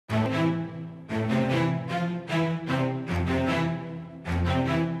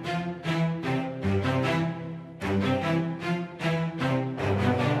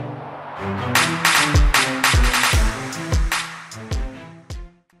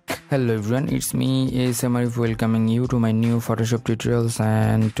Hello everyone, it's me ASM Arif welcoming you to my new Photoshop tutorials,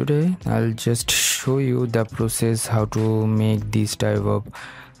 and today I'll just show you the process how to make this type of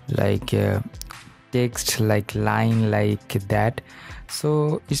text like line like that.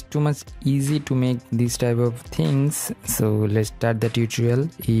 So it's too much easy to make this type of things. So let's start the tutorial.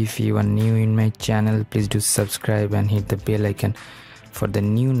 If you are new in my channel, please do subscribe and hit the bell icon for the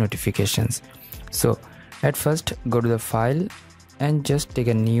new notifications. So at first go to the file and just take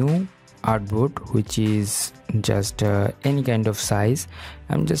a new artboard, which is just any kind of size.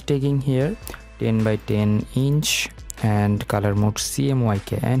 I'm just taking here 10 by 10 inch and color mode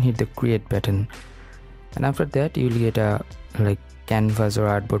CMYK and hit the create button, and after that you will get a canvas or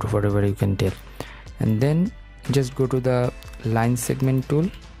artboard, whatever you can tell. And then just go to the line segment tool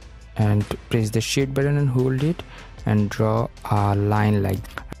and press the shift button and hold it and draw a line like.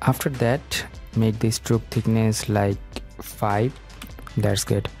 After that make the stroke thickness like 5. That's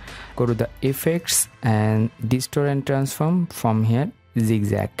good. Go to the effects and distort and transform. From here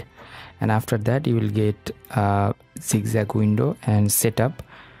zigzag, and after that you will get a zigzag window and setup,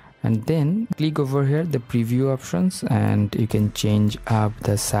 and then click over here the preview options and you can change up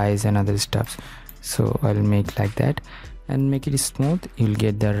the size and other stuffs. So I'll make like that and make it smooth. You'll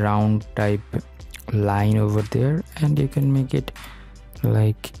get the round type line over there, and you can make it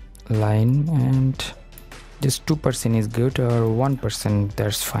like line, and just 2% is good or 1%,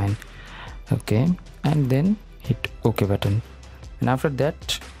 that's fine. Okay, and then hit OK button, and after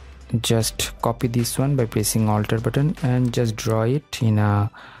that just copy this one by pressing Alt button and just draw it in a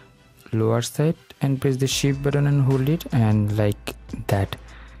lower side and press the shift button and hold it and like that,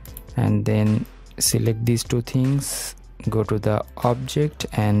 and then select these two things, go to the object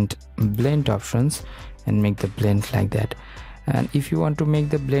and blend options and make the blend like that. And if you want to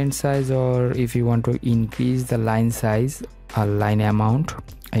make the blend size, or if you want to increase the line size or line amount,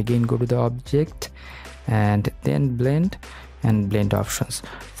 again go to the object and then blend and blend options.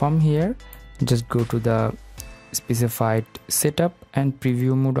 From here just go to the specified setup and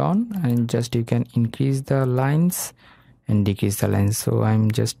preview mode on, and just you can increase the lines and decrease the lines. So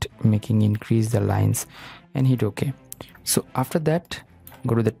I'm just making increase the lines and hit OK. So after that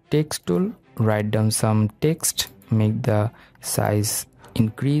go to the text tool, write down some text, make the size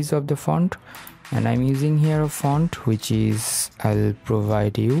increase of the font, and I'm using here a font which is I'll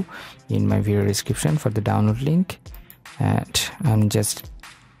provide you in my video description for the download link. And I'm just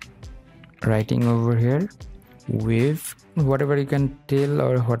writing over here with whatever you can tell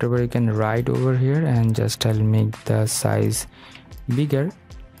or whatever you can write over here, and just I'll make the size bigger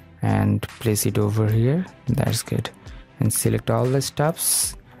and place it over here. That's good. And select all the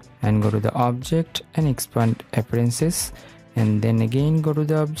stuffs and go to the object and expand appearances, and then again go to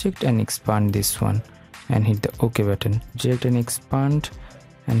the object and expand this one and hit the OK button. Object and expand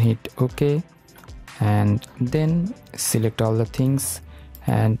and hit OK, and then select all the things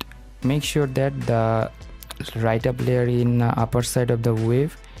and make sure that the write up layer in upper side of the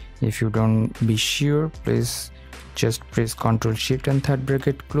wave. If you don't be sure, please just press Ctrl Shift and third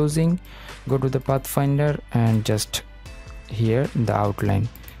bracket closing, go to the Pathfinder and just here the outline.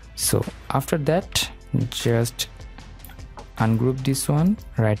 So after that just ungroup this one,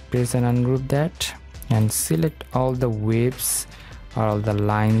 right press and ungroup that, and select all the waves or all the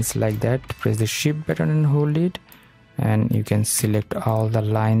lines like that. Press the shift button and hold it, and you can select all the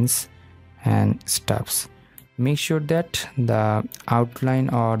lines and stuffs. Make sure that the outline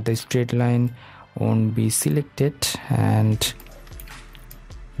or the straight line won't be selected, and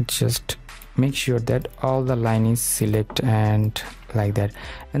just make sure that all the line is select and like that.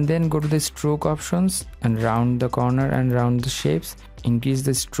 And then go to the stroke options and round the corner and round the shapes, increase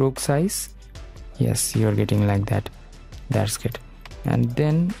the stroke size. Yes, you're getting like that. That's good. And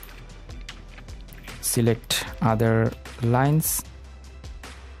then select other lines,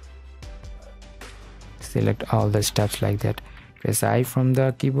 select all the stuff like that. Press I from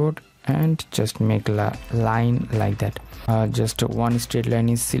the keyboard and just make a line like that. Just one straight line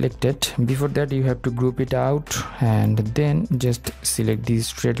is selected. Before that you have to group it out, and then just select this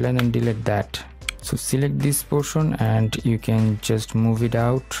straight line and delete that. So select this portion and you can just move it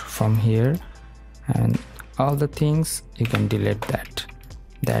out from here, and all the things you can delete that.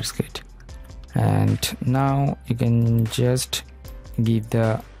 That's good. And now you can just give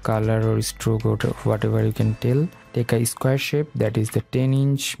the color or stroke or whatever you can tell. Take a square shape that is the 10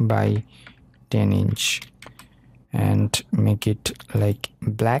 inch by 10 inch and make it like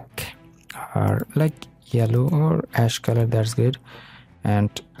black or like yellow or ash color. That's good. And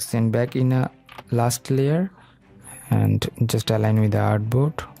send back in a last layer and just align with the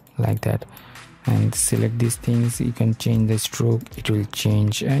artboard like that. and select these things. You can change the stroke, it will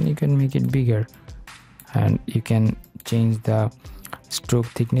change, and you can make it bigger, and you can change the stroke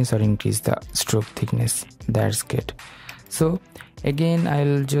thickness or increase the stroke thickness. That's good. So again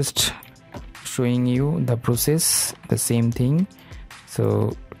I'll just showing you the process, the same thing.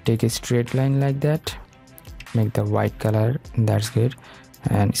 So take a straight line like that, make the white color, that's good,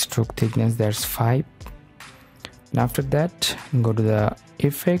 and stroke thickness, that's 5. And after that go to the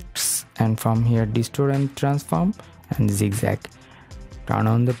effects, and from here distort and transform and zigzag. Turn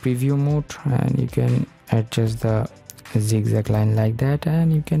on the preview mode and you can adjust the zigzag line like that,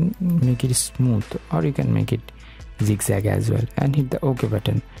 and you can make it smooth or you can make it zigzag as well, and hit the OK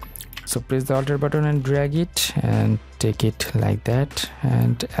button. So press the Alt button and drag it and take it like that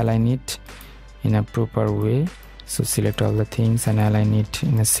and align it in a proper way. So select all the things and align it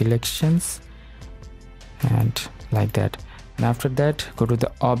in a selections and like that. And after that go to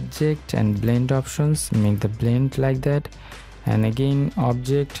the object and blend options, make the blend like that, and again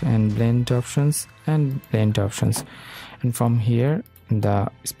object and blend options and blend options, and from here the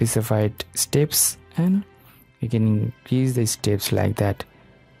specified steps, and you can increase the steps like that.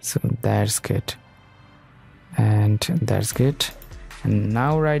 So that's good, and that's good. And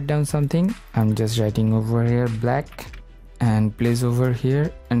now write down something. I'm just writing over here black, and place over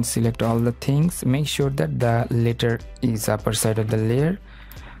here and select all the things. Make sure that the letter is upper side of the layer.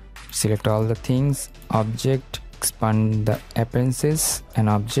 Select all the things, object, expand the appearances and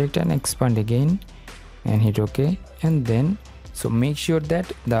object, and expand again and hit OK. And then so make sure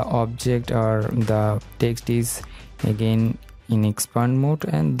that the object or the text is again in expand mode,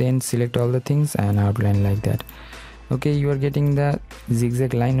 and then select all the things and outline like that. Okay, you are getting the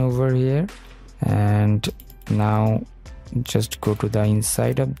zigzag line over here. And now just go to the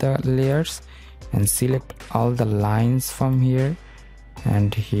inside of the layers and select all the lines from here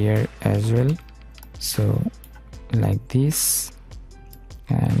and here as well. So like this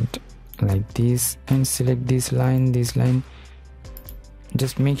and like this, and select this line, this line.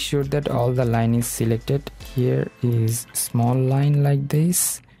 Just make sure that all the line is selected. Here is small line like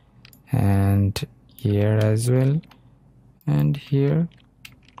this, and here as well, and here,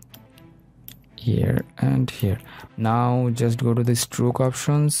 here and here. Now just go to the stroke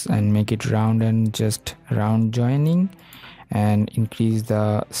options and make it round and just round joining, and increase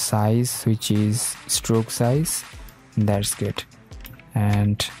the size, which is stroke size. That's good.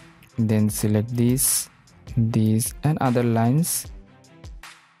 And then select these and other lines,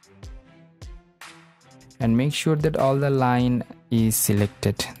 and make sure that all the line is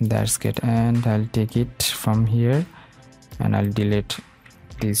selected. That's good. And I'll take it from here and I'll delete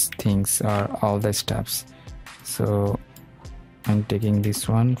these things or all the steps. So I'm taking this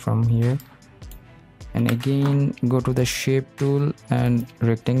one from here, and again go to the shape tool and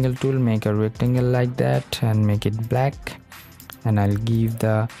rectangle tool, make a rectangle like that and make it black, and I'll give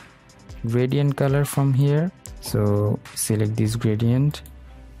the gradient color from here. So select this gradient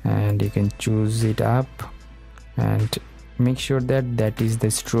and you can choose it up, and make sure that that is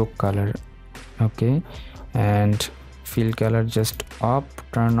the stroke color. Okay, and fill color just up,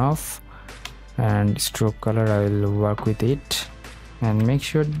 turn off, and stroke color I will work with it, and make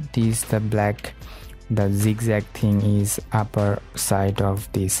sure this the black, the zigzag thing is upper side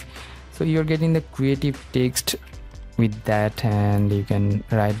of this. So you're getting the creative text with that, and you can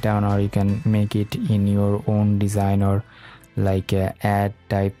write down or you can make it in your own design or like ad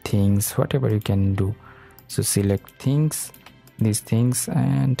type things, whatever you can do. So select things, these things,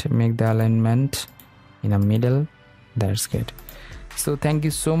 and make the alignment in the middle. That's good. So thank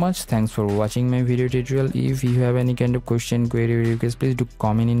you so much. Thanks for watching my video tutorial. If you have any kind of question, query, or request, please do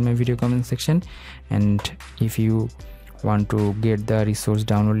comment in my video comment section. And if you want to get the resource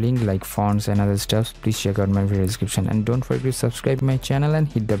download link like fonts and other stuff, please check out my video description. And don't forget to subscribe my channel and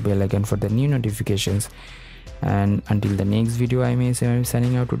hit the bell icon for the new notifications. And until the next video, I'm ASM Arif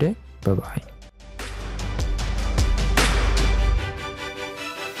signing out today. Bye bye.